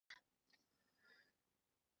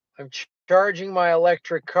I'm charging my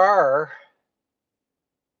electric car.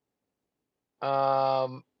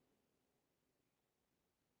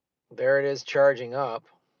 There it is charging up.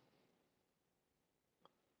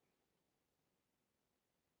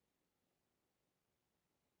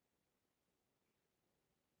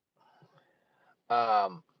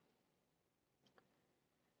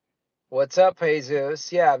 What's up,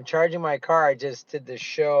 Jesus? Yeah, I'm charging my car. I just did this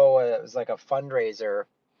show. It was like a fundraiser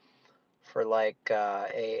for like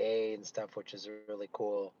AA and stuff, which is really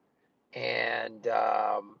cool. And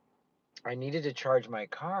I needed to charge my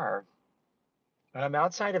car. And I'm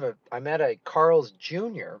at a Carl's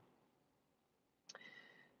Jr.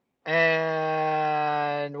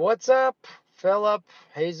 And what's up, Philip,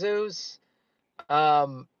 Jesus?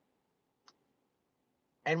 Um,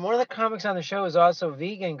 and one of the comics on the show is also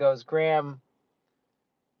vegan. Goes, Graham,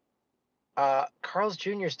 Carl's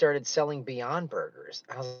Jr. started selling Beyond Burgers.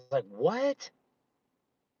 I was like, what?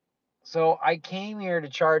 So I came here to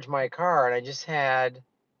charge my car, and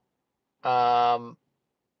um,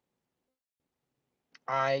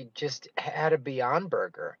 I just had a Beyond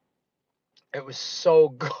Burger. It was so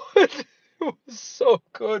good. It was so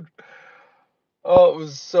good. Oh, it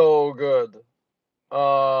was so good.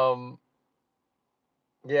 Um,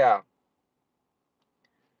 yeah.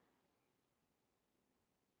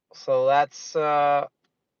 So that's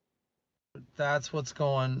what's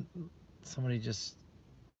going. Somebody just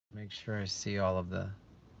make sure I see all of the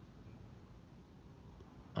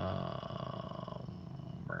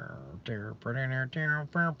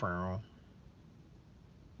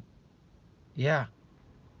yeah,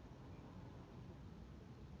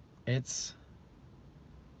 it's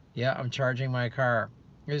yeah, I'm charging my car.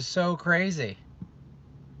 It's so crazy.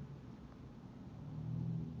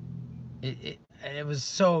 It was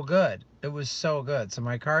so good. It was so good. So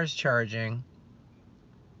my car's charging.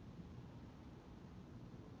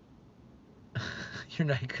 You're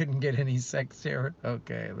not, I couldn't get any sex here.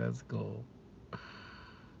 Okay, that's cool.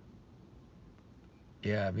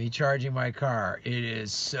 Yeah, me charging my car. It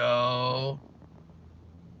is so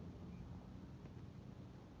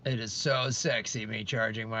sexy, me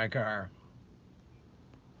charging my car.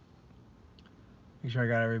 Make sure I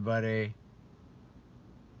got everybody.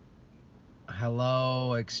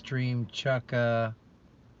 Hello, Extreme Chucka.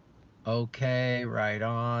 Okay, right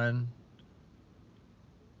on.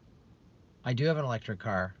 I do have an electric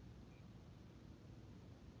car.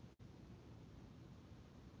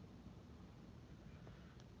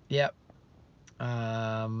 Yep.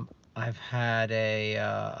 I've had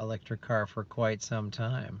a electric car for quite some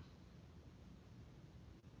time.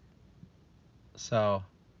 So,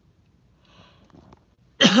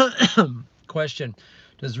 question: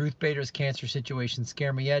 does Ruth Bader's cancer situation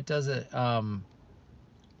scare me? Yeah, it does. It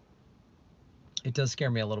does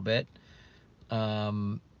scare me a little bit.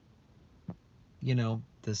 Um, you know,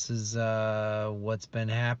 this is what's been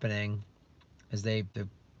happening, as the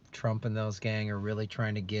Trump and those gang are really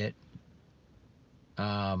trying to get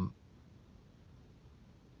um,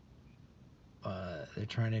 they're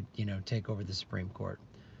trying to, take over the Supreme Court.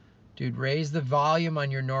 Dude, raise the volume on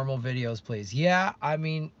your normal videos, please. Yeah, I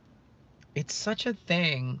mean, it's such a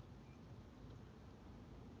thing.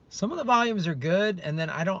 Some of the volumes are good, and then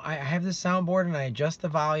I have this soundboard and I adjust the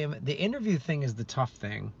volume. The interview thing is the tough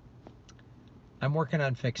thing. I'm working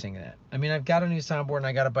on fixing that. I mean, I've got a new soundboard and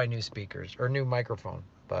I got to buy new speakers or new microphone,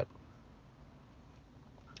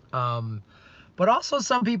 um, but also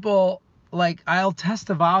some people, like, I'll test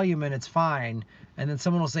the volume and it's fine, and then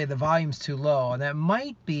someone will say the volume's too low, and that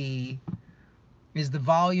might be, is the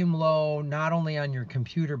volume low not only on your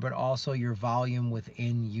computer but also your volume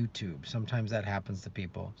within YouTube. Sometimes that happens to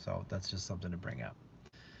people, so that's just something to bring up.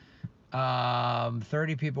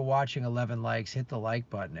 30 people watching, 11 likes. Hit the like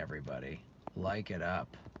button, everybody. Like it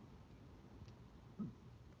up.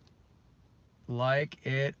 Like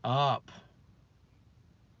it up.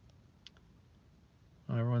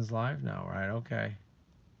 Oh, everyone's live now, right? Okay.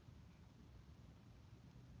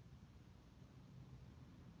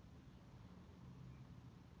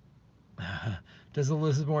 Does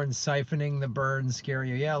Elizabeth siphoning the burn scare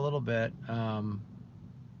you? Yeah, a little bit.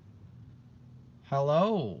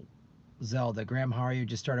 Hello, Zelda. Graham, how are you?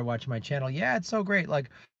 Just started watching my channel. Yeah, it's so great. Like,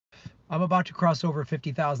 I'm about to cross over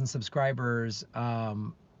 50,000 subscribers.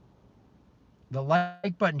 The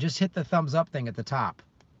like button, just hit the thumbs up thing at the top.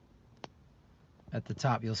 At the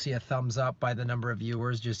top, you'll see a thumbs up by the number of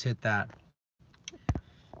viewers. Just hit that.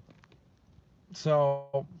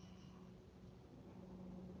 So,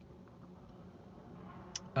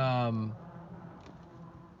 what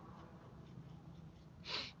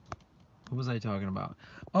was I talking about?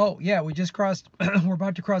 Oh, yeah, we just crossed, we're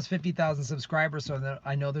about to cross 50,000 subscribers, so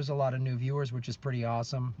I know there's a lot of new viewers, which is pretty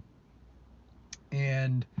awesome.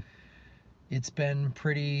 And it's been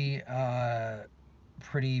pretty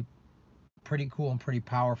cool and pretty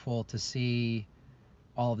powerful to see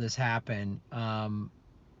all of this happen.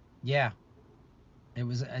 Yeah,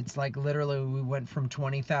 it's like literally we went from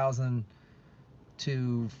 20,000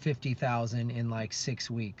 to 50,000 in like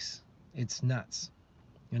 6 weeks. It's nuts,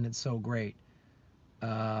 and it's so great.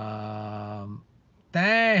 Um,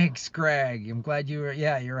 Thanks, Greg. I'm glad you were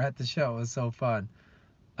at the show. It was so fun.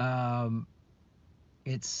 Um,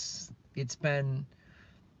 it's been,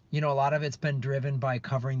 a lot of it's been driven by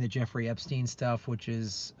covering the Jeffrey Epstein stuff, which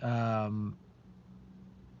is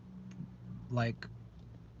like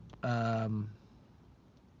um,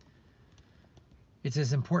 it's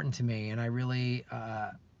as important to me, and I really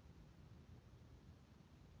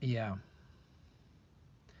yeah.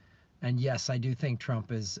 And yes, I do think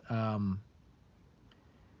Trump is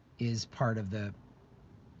part of the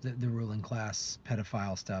ruling class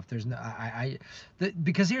pedophile stuff. There's no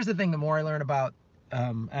because here's the thing: the more I learn about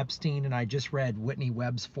Epstein, and I just read Whitney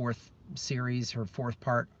Webb's fourth series, her fourth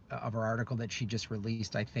part of her article that she just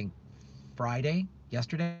released, I think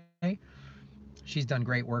yesterday. She's done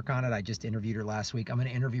great work on it. I just interviewed her last week. I'm going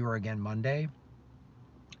to interview her again Monday.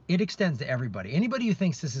 It extends to everybody. Anybody who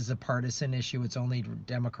thinks this is a partisan issue, it's only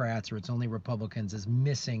Democrats or it's only Republicans, is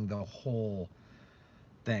missing the whole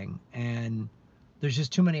thing. And there's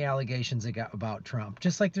just too many allegations about Trump.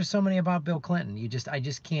 Just like there's so many about Bill Clinton. I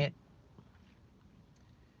just can't.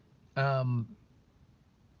 Um,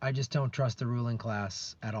 I just don't trust the ruling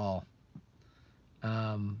class at all.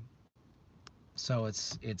 Um, so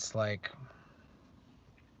it's like,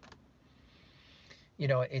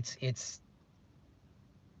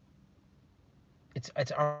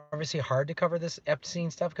 it's obviously hard to cover this Epstein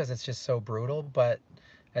stuff because it's just so brutal. But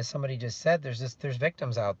as somebody just said, there's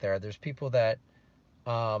victims out there. There's people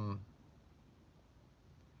um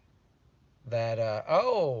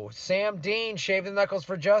oh, Sam Dean shaved the knuckles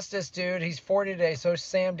for justice, dude. He's 40 today, so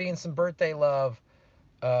Sam Dean some birthday love.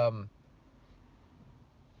 Um,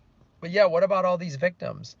 but yeah, what about all these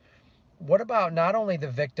victims? What about not only the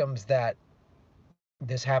victims that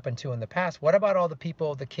this happened to in the past? What about all the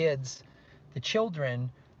people, the kids, the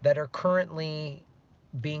children that are currently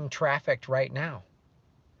being trafficked right now?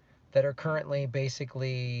 That are currently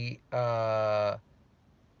basically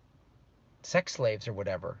sex slaves or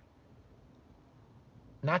whatever.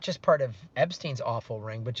 Not just part of Epstein's awful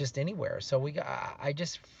ring, but just anywhere. So I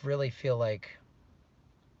just really feel like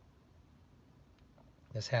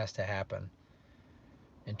this has to happen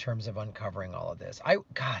in terms of uncovering all of this. I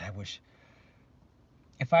wish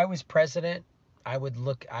if I was president, I would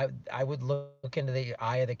look into the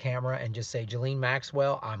eye of the camera and just say, Ghislaine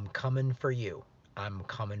Maxwell, I'm coming for you. I'm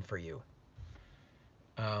coming for you.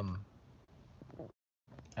 Um,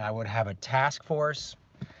 I would have a task force,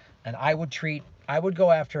 and I would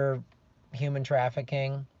go after human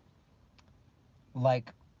trafficking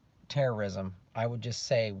like terrorism. I would just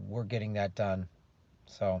say we're getting that done.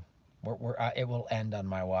 So it will end on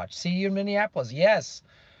my watch. See you in Minneapolis. Yes,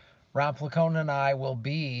 Ron Placone and I will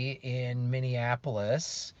be in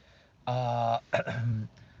Minneapolis. Uh,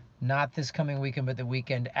 not this coming weekend, but the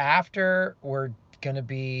weekend after. We're going to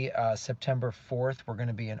be September 4th. We're going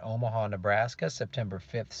to be in Omaha, Nebraska. September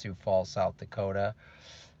 5th, Sioux Falls, South Dakota.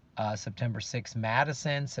 September 6th,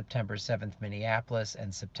 Madison. September 7th, Minneapolis.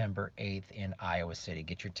 And September 8th in Iowa City.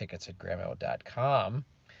 Get your tickets at gramo.com.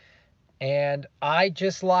 And I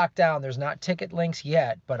just locked down. There's not ticket links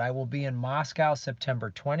yet, but I will be in Moscow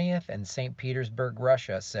September 20th and St. Petersburg,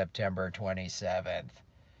 Russia, September 27th.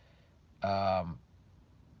 Um,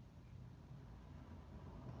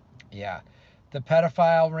 yeah. The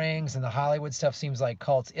pedophile rings and the Hollywood stuff seems like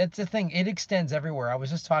cults. It's a thing. It extends everywhere. I was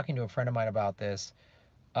just talking to a friend of mine about this.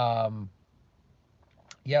 Um,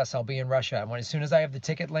 yes, I'll be in Russia. And as soon as I have the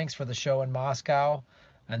ticket links for the show in Moscow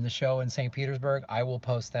and the show in St. Petersburg, I will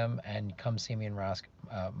post them and come see me in Roscoe.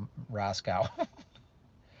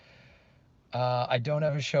 I don't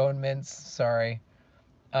have a show in Minsk. Sorry.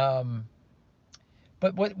 Um,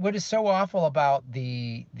 but what is so awful about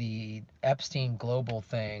the Epstein global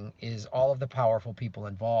thing is all of the powerful people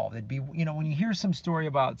involved. It'd be, when you hear some story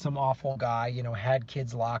about some awful guy, had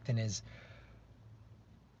kids locked in his,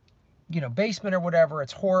 basement or whatever,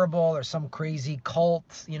 it's horrible. There's some crazy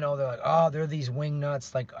cult, they're like, oh, they're these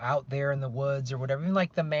wingnuts like out there in the woods or whatever. Even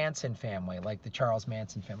like the Manson family, like the Charles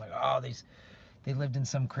Manson family, like, oh, they lived in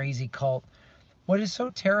some crazy cult. What is so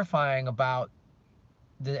terrifying about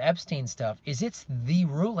the Epstein stuff is it's the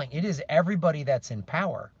ruling. It is everybody that's in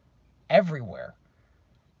power everywhere.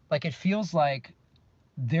 Like it feels like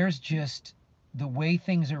there's just the way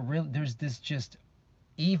things are real. There's this just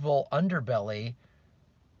evil underbelly.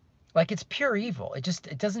 Like it's pure evil.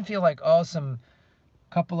 It doesn't feel like, oh, some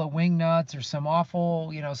couple of wingnuts or some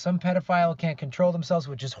awful, some pedophile can't control themselves,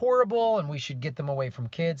 which is horrible, and we should get them away from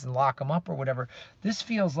kids and lock them up or whatever. This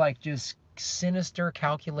feels like just sinister,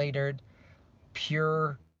 calculated,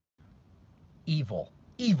 pure evil.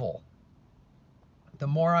 Evil. The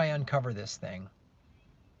more I uncover this thing.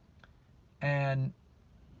 And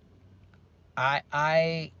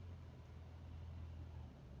I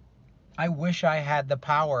wish I had the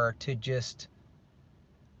power to just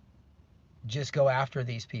go after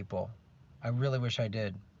these people. I really wish I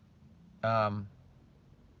did.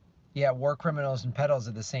 Yeah, war criminals and pedos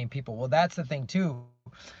are the same people. Well, that's the thing too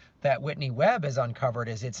that Whitney Webb has uncovered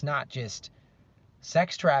is it's not just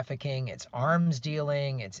sex trafficking, it's arms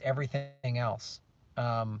dealing, it's everything else.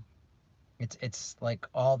 It's like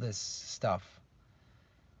all this stuff,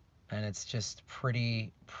 and it's just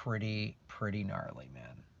pretty gnarly,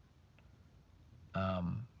 man.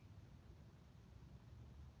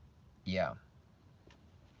 Yeah.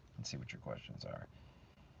 Let's see what your questions are.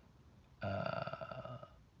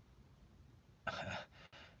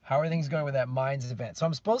 How are things going with that Minds event? So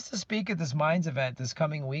I'm supposed to speak at this Minds event this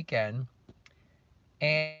coming weekend,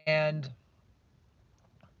 and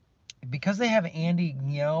because they have Andy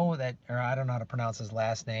Ngo, or I don't know how to pronounce his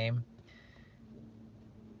last name,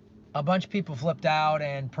 a bunch of people flipped out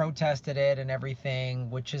and protested it and everything,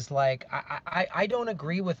 which is like, I don't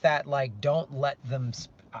agree with that. Like, don't let them.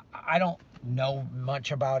 I don't know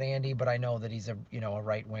much about Andy, but I know that he's a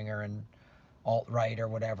right winger and alt right or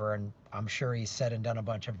whatever, and I'm sure he's said and done a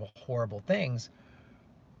bunch of horrible things.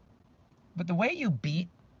 But the way you beat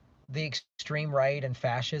the extreme right and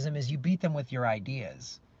fascism is you beat them with your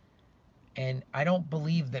ideas. And I don't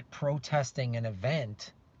believe that protesting an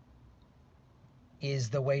event is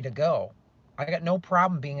the way to go. I got no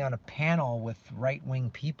problem being on a panel with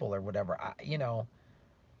right-wing people or whatever,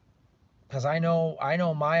 because I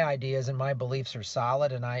know my ideas and my beliefs are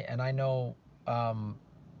solid, and I know,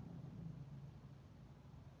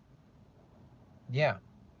 yeah.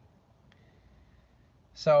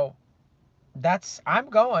 So I'm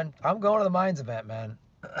going to the Minds event, man.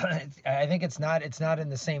 I think it's not in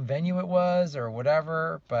the same venue it was or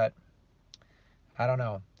whatever, but I don't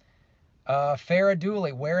know. Farrah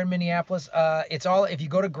Dooley, where in Minneapolis? It's all, if you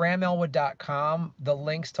go to grahamelwood.com, the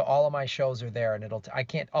links to all of my shows are there, and I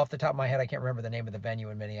can't, off the top of my head, I can't remember the name of the venue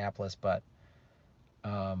in Minneapolis, but,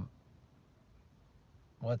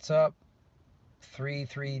 what's up?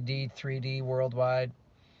 3D worldwide.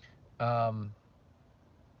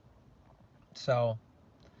 So,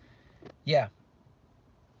 yeah.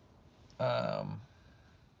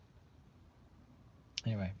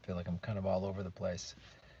 Anyway, I feel like I'm kind of all over the place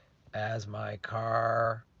as my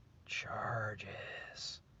car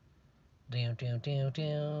charges. Down, down, down,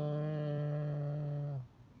 down.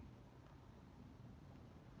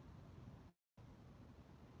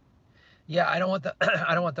 Yeah, I don't want the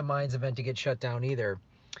I don't want the Minds event to get shut down either.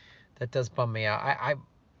 That does bum me out.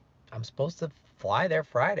 I'm supposed to fly there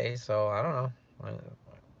Friday, so I don't know.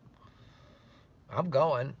 I'm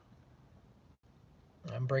going.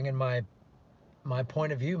 I'm bringing my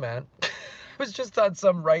point of view, man. I was just on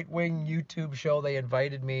some right-wing YouTube show. They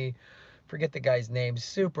invited me. Forget the guy's name.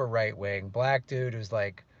 Super right-wing, black dude who's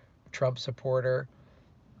like Trump supporter.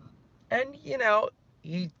 And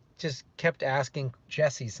he just kept asking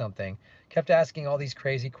Jesse something. Kept asking all these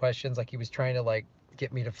crazy questions, like he was trying to like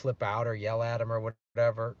get me to flip out or yell at him or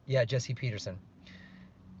whatever. Yeah, Jesse Peterson.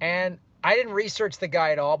 And I didn't research the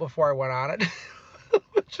guy at all before I went on it,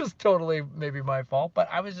 which was totally maybe my fault. But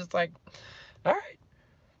I was just like, all right.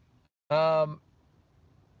 Um,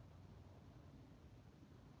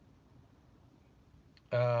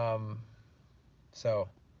 um, so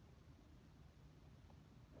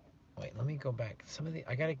wait, let me go back.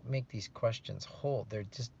 I gotta make these questions hold.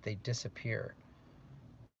 They disappear.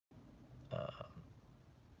 Um,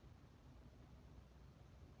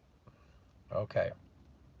 okay.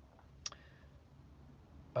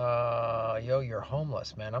 Yo, you're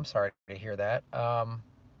homeless, man. I'm sorry to hear that.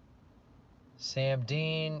 Sam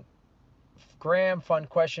Dean, Graham, fun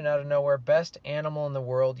question out of nowhere. Best animal in the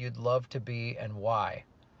world you'd love to be and why?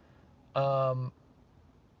 Um,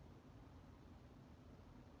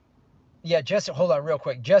 yeah, Jesse, hold on real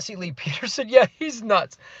quick. Jesse Lee Peterson, yeah, he's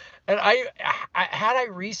nuts. And had I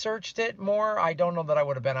researched it more, I don't know that I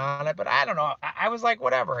would have been on it, but I don't know. I was like,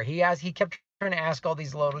 whatever. He kept trying to ask all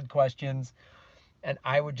these loaded questions. And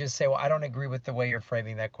I would just say, well, I don't agree with the way you're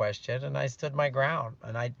framing that question. And I stood my ground.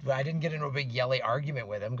 And I didn't get into a big yelly argument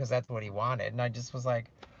with him because that's what he wanted. And I just was like,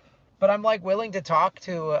 But I'm like willing to talk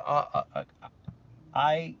to.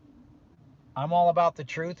 I'm all about the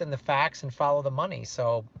truth and the facts and follow the money.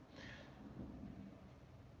 So,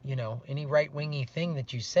 you know, any right wingy thing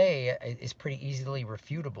that you say is pretty easily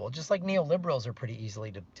refutable. Just like neoliberals are pretty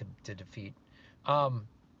easily to defeat. Um,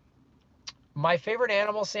 my favorite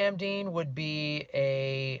animal, Sam Dean, would be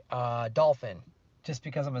a dolphin, just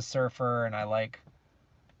because I'm a surfer and I like,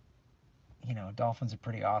 you know, dolphins are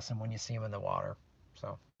pretty awesome when you see them in the water.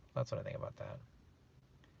 So that's what I think about that.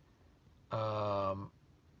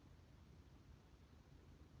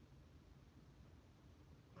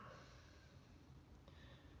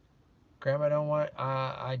 Graham, I don't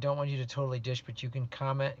want you to totally dish, but you can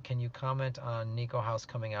comment. Can you comment on Nico House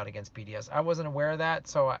coming out against BDS? I wasn't aware of that,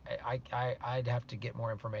 so I'd have to get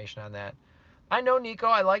more information on that. I know Nico.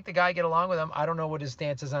 I like the guy. Get along with him. I don't know what his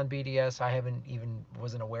stance is on BDS. I haven't even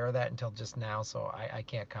wasn't aware of that until just now, so I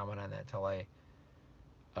can't comment on that until I,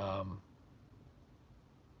 um,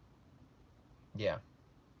 yeah,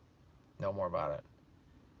 know more about it.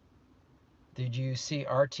 Did you see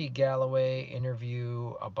R.T. Galloway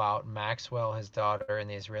interview about Maxwell, his daughter, and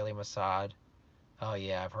the Israeli Mossad? Oh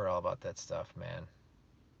yeah, I've heard all about that stuff, man.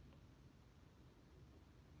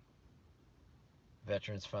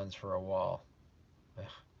 Veterans funds for a wall. Ugh,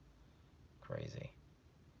 crazy.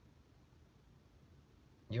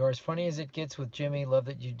 You're as funny as it gets with Jimmy. Love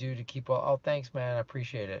that you do to keep all. Oh, thanks, man. I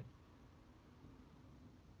appreciate it.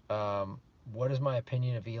 What is my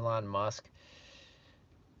opinion of Elon Musk?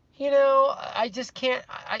 You know, I just can't.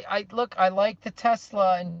 I look. I like the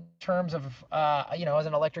Tesla in terms of, you know, as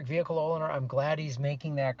an electric vehicle owner. I'm glad he's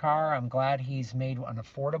making that car. I'm glad he's made an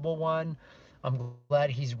affordable one. I'm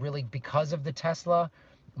glad he's really, because of the Tesla,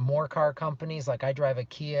 more car companies like I drive a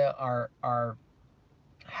Kia are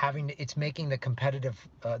having to, it's making the competitive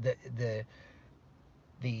the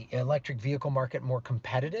electric vehicle market more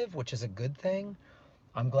competitive, which is a good thing.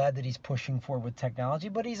 I'm glad that he's pushing forward with technology,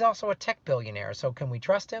 but he's also a tech billionaire. So can we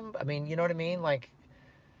trust him? I mean, you know what I mean? Like,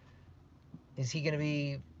 is he going to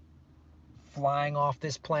be flying off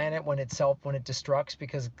this planet when it destructs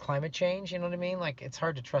because of climate change? You know what I mean? Like, it's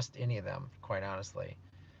hard to trust any of them, quite honestly.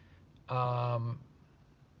 Um,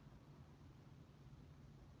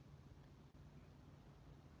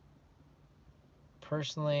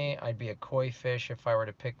 Personally, I'd be a koi fish if I were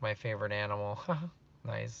to pick my favorite animal.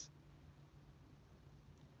 Nice.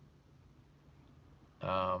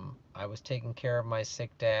 I was taking care of my sick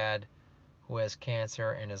dad who has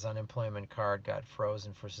cancer, and his unemployment card got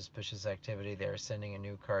frozen for suspicious activity. They are sending a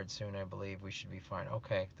new card soon. I believe we should be fine.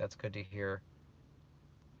 Okay, that's good to hear.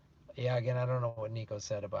 Yeah, again, I don't know what Nico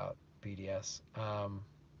said about BDS. Um,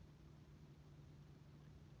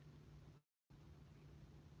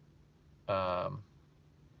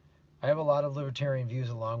 I have a lot of libertarian views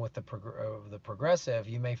along with the progressive.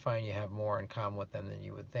 You may find you have more in common with them than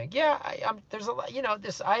you would think. Yeah, there's a lot. You know,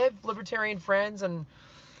 this. I have libertarian friends, and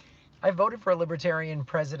I voted for a libertarian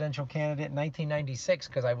presidential candidate in 1996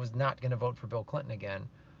 because I was not going to vote for Bill Clinton again.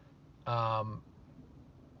 Um,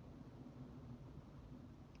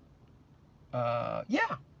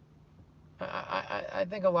 yeah, I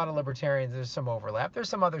think a lot of libertarians, there's some overlap. There's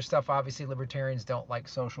some other stuff. Obviously, libertarians don't like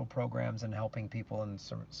social programs and helping people and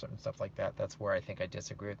certain stuff like that. That's where I think I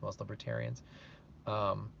disagree with most libertarians.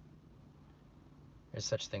 Um, there's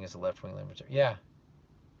such thing as a left-wing libertarian. Yeah.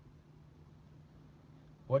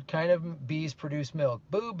 What kind of bees produce milk?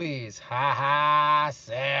 Boobies. Ha ha,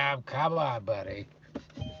 Sam. Come on, buddy.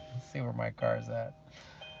 Let's see where my car's at.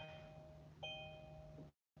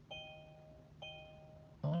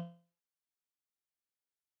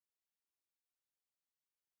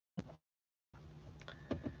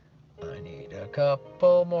 I need a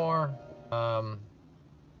couple more. Um,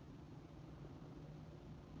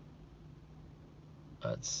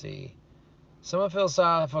 let's see. Somewhat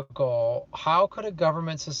philosophical. How could a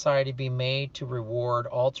government society be made to reward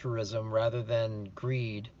altruism rather than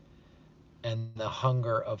greed and the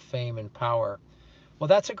hunger of fame and power? Well,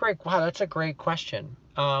 that's a great question.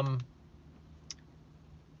 Well,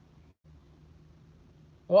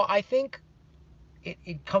 I think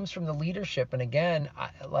it comes from the leadership. And again,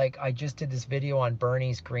 I just did this video on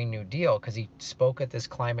Bernie's Green New Deal because he spoke at this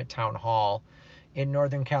climate town hall in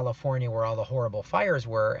Northern California where all the horrible fires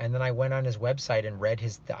were. And then I went on his website and read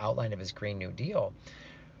the outline of his Green New Deal.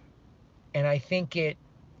 And I think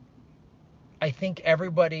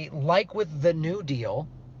everybody, like with the New Deal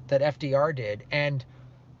that FDR did, and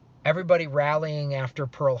everybody rallying after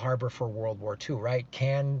Pearl Harbor for World War II, right?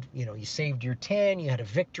 You saved your tin, you had a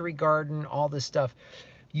victory garden, all this stuff.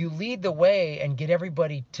 You lead the way and get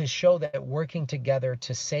everybody to show that working together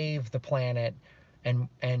to save the planet and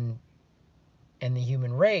and the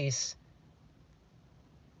human race,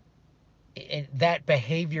 that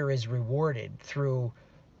behavior is rewarded through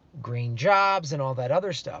green jobs and all that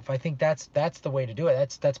other stuff. I think that's the way to do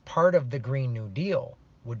it. That's part of the Green New Deal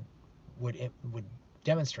would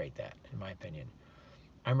demonstrate that, in my opinion.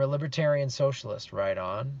 I'm a libertarian socialist, right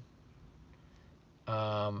on.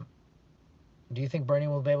 Do you think Bernie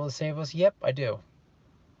will be able to save us? Yep, I do.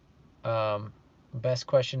 Best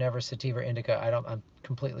question ever, sativa indica. I'm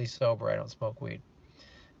completely sober. I don't smoke weed.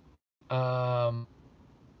 Yeah,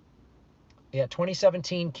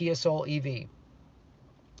 2017 Kia Soul EV.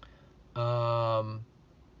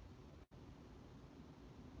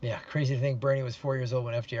 Yeah, crazy to think Bernie was 4 years old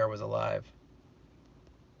when FDR was alive.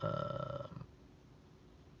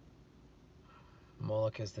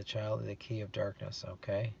 Moloch is the child of the key of darkness.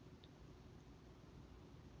 Okay.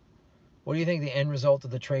 What do you think the end result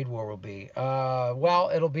of the trade war will be?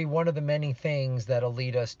 Well, it'll be one of the many things that'll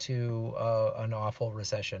lead us to an awful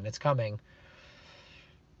recession. It's coming.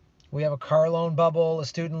 We have a car loan bubble, a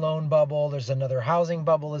student loan bubble. There's another housing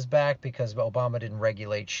bubble is back because Obama didn't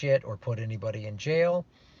regulate shit or put anybody in jail.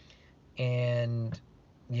 And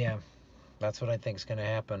yeah, that's what I think is going to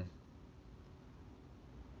happen.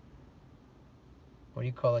 What do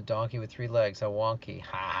you call a donkey with 3 legs? A wonky.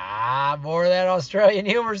 Ha ha! More of that Australian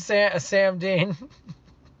humor, Sam Dean.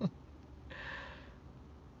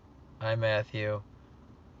 Hi, Matthew.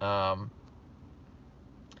 How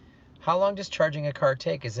long does charging a car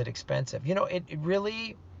take? Is it expensive? You know, it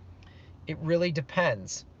really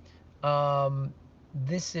depends.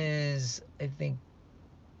 This is, I think,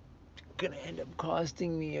 gonna end up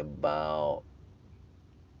costing me about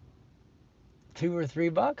 $2 or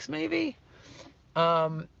 $3 maybe.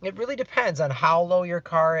 It really depends on how low your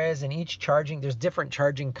car is, and there's different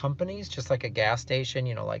charging companies, just like a gas station.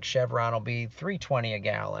 You know, like Chevron will be $3.20 a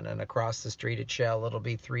gallon, and across the street at Shell it'll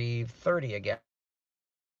be $3.30 a gallon.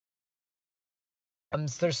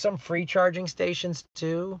 There's some free charging stations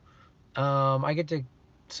too.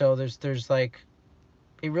 So there's like,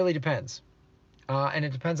 it really depends. And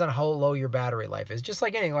it depends on how low your battery life is. Just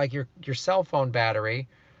like anything, like your cell phone battery.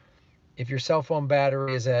 If your cell phone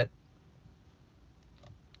battery is at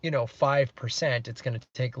 5%, it's going to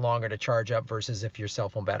take longer to charge up versus if your cell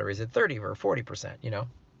phone battery is at 30 or 40%,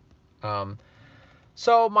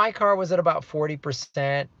 So my car was at about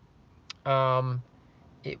 40%.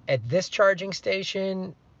 At this charging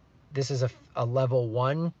station, this is a level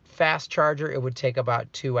 1 fast charger. It would take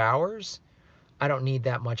about 2 hours. I don't need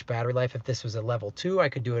that much battery life. If this was a level 2, I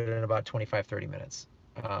could do it in about 25-30 minutes.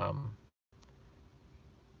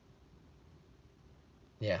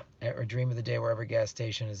 Yeah, or dream of the day where every gas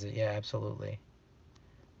station is. Yeah, absolutely.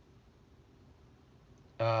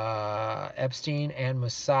 Epstein and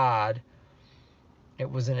Mossad. It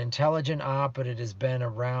was an intelligent op, but it has been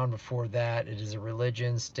around before that. It is a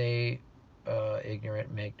religion, stay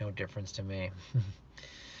ignorant, make no difference to me.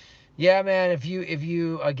 Yeah, man, if you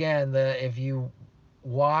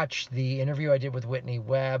watch the interview I did with Whitney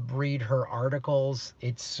Webb, read her articles,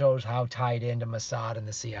 it shows how tied into Mossad and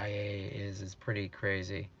the CIA is. It's pretty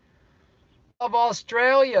crazy. Of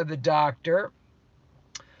Australia, the doctor.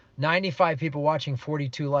 95 people watching,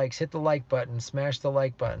 42 likes. Hit the like button, smash the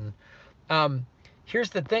like button. Here's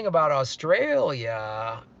the thing about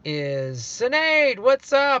Australia is, Sinead,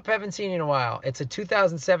 what's up? Haven't seen you in a while. It's a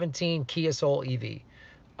 2017 Kia Soul EV.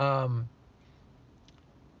 I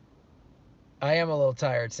am a little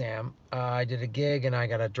tired, Sam. I did a gig and I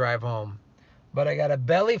got to drive home. But I got a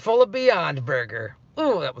belly full of Beyond Burger.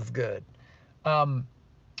 Ooh, that was good. We're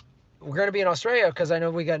going to be in Australia because I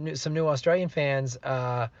know we got some new Australian fans.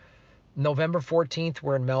 November 14th,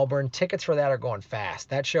 we're in Melbourne. Tickets for that are going fast.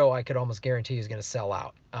 That show I could almost guarantee is going to sell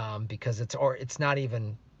out because it's not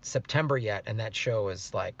even September yet, and that show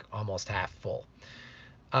is like almost half full.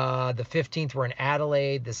 The 15th, we're in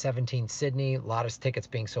Adelaide. The 17th, Sydney. A lot of tickets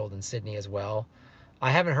being sold in Sydney as well.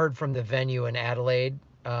 I haven't heard from the venue in Adelaide.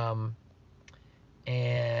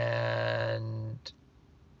 And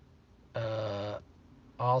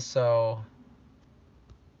also,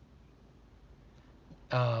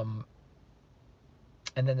 and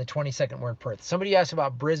then the 22nd, we're in Perth. Somebody asked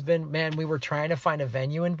about Brisbane. Man, we were trying to find a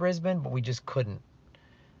venue in Brisbane, but we just couldn't.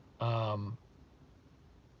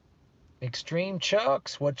 Extreme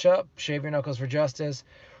Chucks, what's up? Shave your knuckles for justice.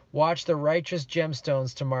 Watch The Righteous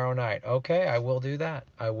Gemstones tomorrow night. Okay, I will do that.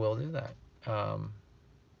 I will do that.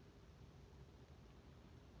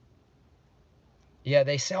 Yeah,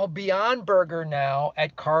 they sell Beyond Burger now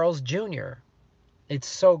at Carl's Jr. It's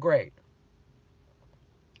so great.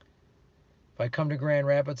 If I come to Grand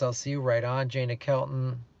Rapids, I'll see you right on. Jana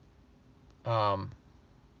Kelton.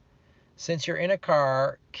 Since you're in a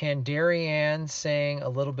car, can Darianne sing a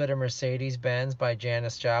little bit of Mercedes-Benz by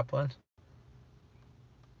Janis Joplin?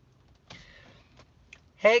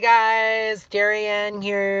 Hey guys, Darianne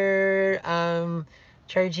here.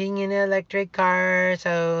 Charging an electric car.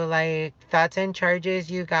 So like thoughts and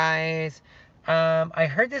charges, you guys. I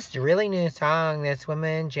heard this really new song. This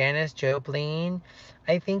woman, Janis Joplin.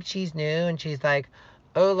 I think she's new, and she's like,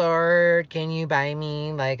 "Oh Lord, can you buy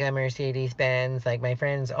me like a Mercedes Benz?" Like my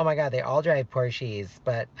friends, oh my God, they all drive Porsches,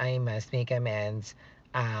 but I must make amends.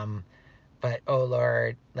 Um, but oh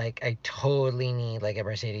Lord, like I totally need like a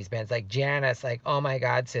Mercedes Benz. Like Janice, like, oh my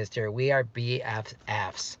God, sister, we are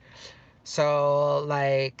BFFs. So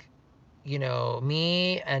like, you know,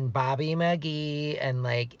 me and Bobby McGee and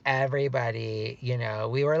like everybody, you know,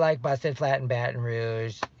 we were like busted flat in Baton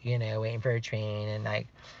Rouge, you know, waiting for a train, and like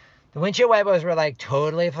the windshield wipers were like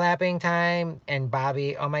totally flapping time. And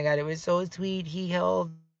Bobby, oh my God, it was so sweet. He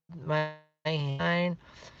held my hand.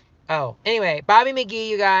 Oh, anyway, Bobby McGee,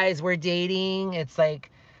 you guys, we're dating. It's like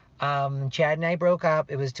Chad and I broke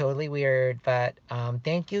up. It was totally weird, but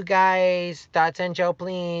thank you guys. Thoughts on Joe,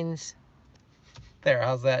 please. There,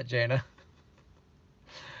 how's that, Jana?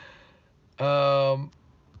 Um,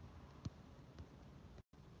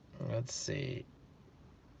 let's see.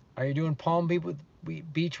 Are you doing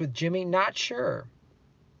Beach with Jimmy? Not sure.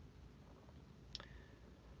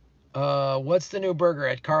 What's the new burger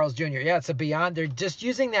at Carl's Jr.? Yeah, it's a Beyond. They're just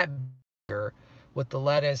using that burger with the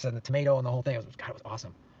lettuce and the tomato and the whole thing. God, it was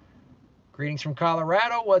awesome. Greetings from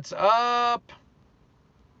Colorado. What's up?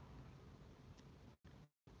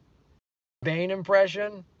 Bane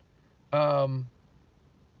impression. Um,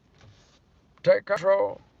 take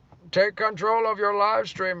control. Take control of your live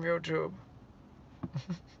stream, YouTube.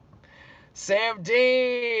 Sam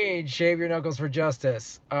Dean, shave your knuckles for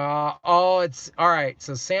justice. It's all right.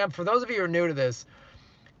 So Sam, for those of you who are new to this,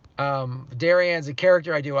 Darianne's a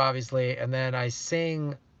character I do, obviously, and then I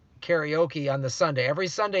sing karaoke on the Sunday. Every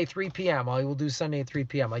Sunday, 3 p.m. I will do Sunday at 3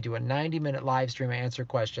 p.m. I do a 90-minute live stream. I answer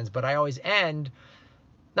questions, but I always end,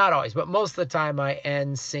 not always, but most of the time, I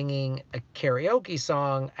end singing a karaoke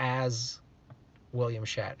song as William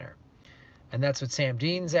Shatner. And that's what Sam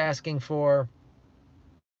Dean's asking for.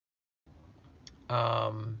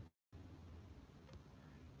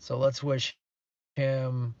 So let's wish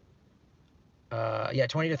him, 20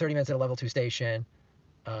 to 30 minutes at a level 2 station.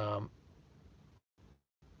 Do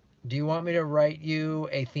you want me to write you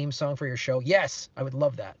a theme song for your show? Yes, I would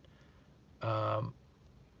love that. All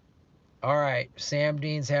right, Sam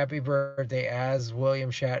Dean's happy birthday as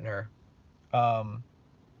William Shatner.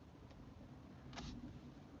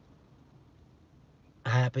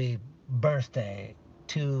 Happy birthday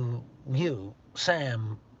to you,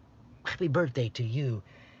 Sam. Happy birthday to you.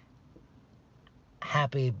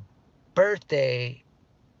 Happy birthday,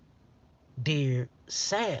 dear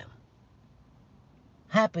Sam.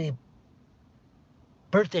 Happy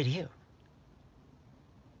birthday to you.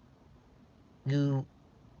 You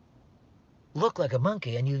look like a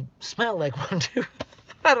monkey and you smell like one too.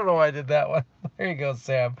 I don't know why I did that one. There you go,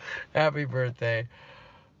 Sam. Happy birthday.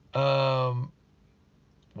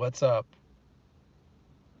 What's up?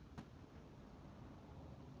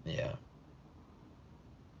 Yeah.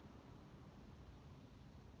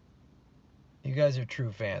 You guys are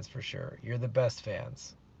true fans for sure. You're the best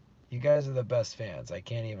fans. You guys are the best fans. I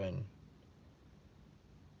can't even.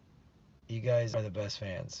 You guys are the best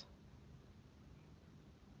fans.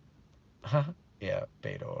 Huh? Yeah,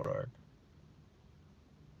 Beto O'Rourke.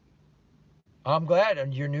 I'm glad,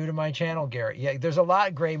 and you're new to my channel, Garrett. Yeah, there's a lot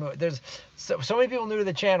of gray. There's so many people new to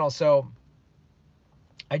the channel, so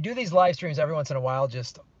I do these live streams every once in a while,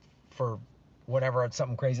 just for whenever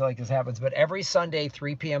something crazy like this happens. But every Sunday,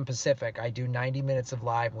 3 p.m. Pacific, I do 90 minutes of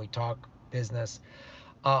live, and we talk business.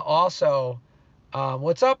 Also,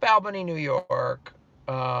 what's up, Albany, New York?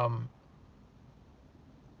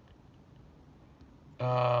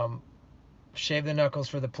 Shave the knuckles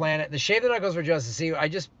for the planet. The shave the knuckles for justice. See, I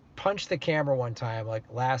just punched the camera one time, like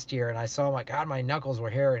last year, and I saw, my God, my knuckles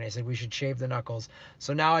were hairy, and I said we should shave the knuckles.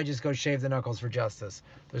 So now I just go shave the knuckles for justice.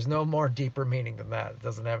 There's no more deeper meaning than that. It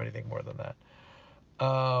doesn't have anything more than that.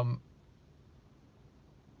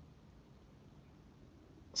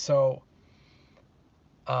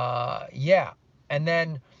 Yeah. And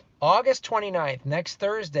then August 29th, next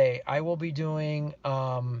Thursday, I will be doing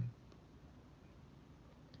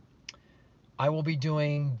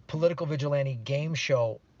Political Vigilante Game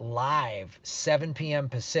Show live, 7 p.m.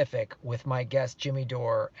 Pacific, with my guests Jimmy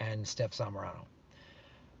Dore and Steph Zamorano.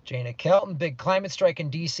 Jana Kelton, big climate strike in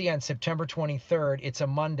D.C. on September 23rd. It's a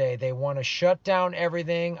Monday. They want to shut down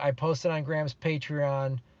everything. I posted on Graham's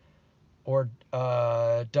Patreon. or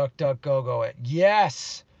DuckDuckGo it.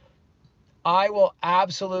 Yes, I will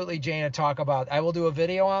absolutely, Jana, talk about. I will do a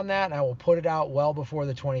video on that, and I will put it out well before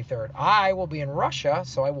the 23rd. I will be in Russia,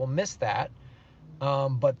 so I will miss that.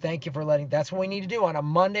 But thank you for letting. That's what we need to do on a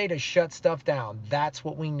Monday to shut stuff down. That's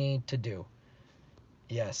what we need to do.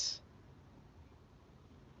 Yes.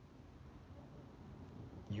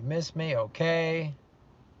 You missed me, okay.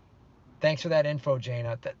 Thanks for that info,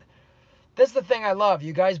 Jana. This is the thing I love.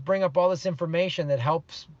 You guys bring up all this information that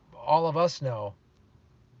helps all of us know.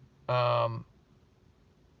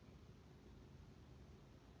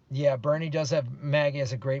 Yeah, Bernie does have, Maggie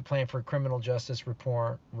has a great plan for criminal justice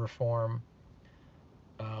reform.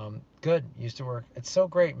 Good, used to work. It's so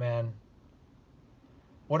great, man.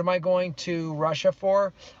 What am I going to Russia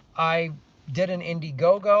for? I did an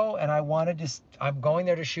Indiegogo, and I'm going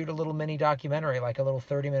there to shoot a little mini documentary, like a little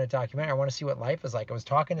 30-minute documentary. I want to see what life is like. I was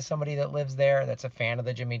talking to somebody that lives there that's a fan of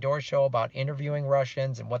the Jimmy Dore show about interviewing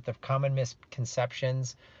Russians and what the common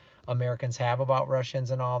misconceptions Americans have about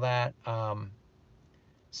Russians and all that.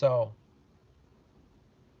 So,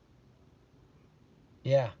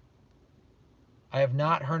 yeah. I have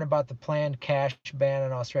not heard about the planned cash ban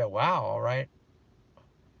in Australia. Wow, all right.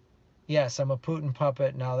 Yes, I'm a Putin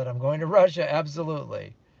puppet now that I'm going to Russia.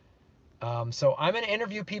 Absolutely. So I'm going to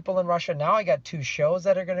interview people in Russia. Now I got 2 shows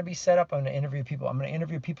that are going to be set up. I'm going to interview people. I'm going to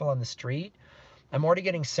interview people on the street. I'm already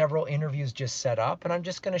getting several interviews just set up, and I'm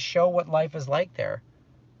just going to show what life is like there.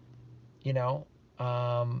 You know,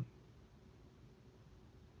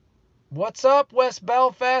 what's up, West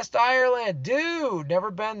Belfast, Ireland? Dude,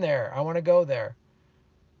 never been there. I want to go there.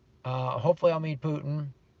 Hopefully I'll meet Putin.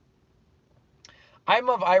 I'm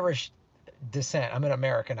of Irish descent. I'm an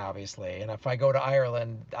American, obviously, and if I go to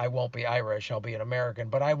Ireland, I won't be Irish. I'll be an American.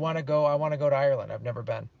 But I want to go. I want to go to Ireland. I've never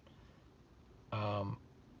been.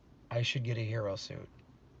 I should get a hero suit.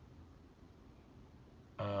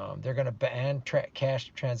 They're going to ban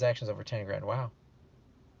cash transactions over 10 grand. Wow.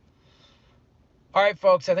 All right,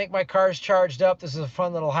 folks. I think my car's charged up. This is a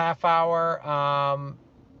fun little half hour.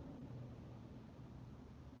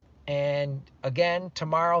 And again,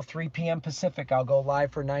 tomorrow, 3 p.m. Pacific, I'll go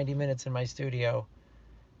live for 90 minutes in my studio.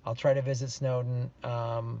 I'll try to visit Snowden.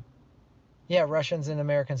 Yeah, Russians and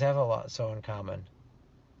Americans have a lot so in common.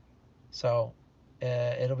 So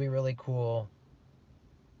it'll be really cool.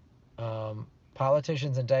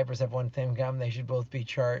 Politicians and diapers have one thing in common. They should both be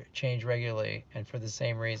changed regularly and for the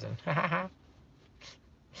same reason.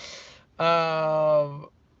 All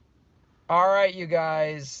right, you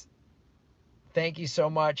guys. Thank you so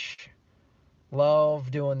much. Love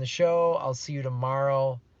doing the show. I'll see you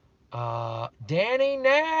tomorrow. Danny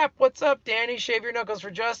Knapp. What's up, Danny? Shave your knuckles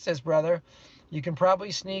for justice, brother. You can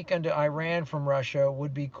probably sneak into Iran from Russia.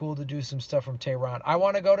 Would be cool to do some stuff from Tehran. I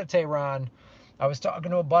want to go to Tehran. I was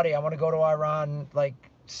talking to a buddy. I want to go to Iran like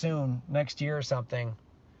soon, next year or something.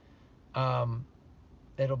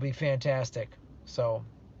 It'll be fantastic. So,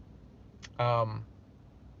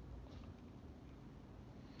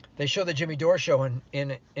 they show the Jimmy Dore show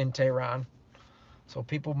in Tehran, so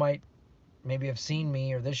people might maybe have seen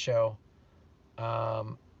me or this show.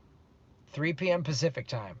 3 p.m. Pacific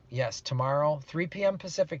time. Yes, tomorrow, 3 p.m.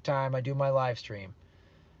 Pacific time, I do my live stream.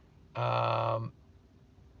 Happy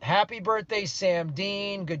birthday, Sam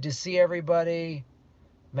Dean. Good to see everybody.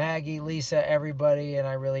 Maggie, Lisa, everybody, and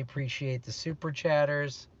I really appreciate the super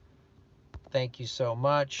chatters. Thank you so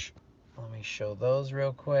much. Let me show those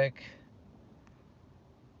real quick.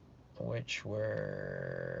 Which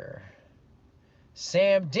were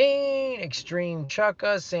Sam Dean, Extreme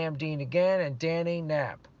Chukka, Sam Dean again, and Danny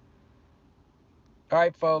Knapp. All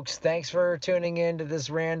right, folks, thanks for tuning in to this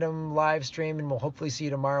random live stream, and we'll hopefully see you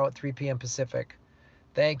tomorrow at 3 p.m. Pacific.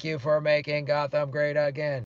 Thank you for making Gotham great again.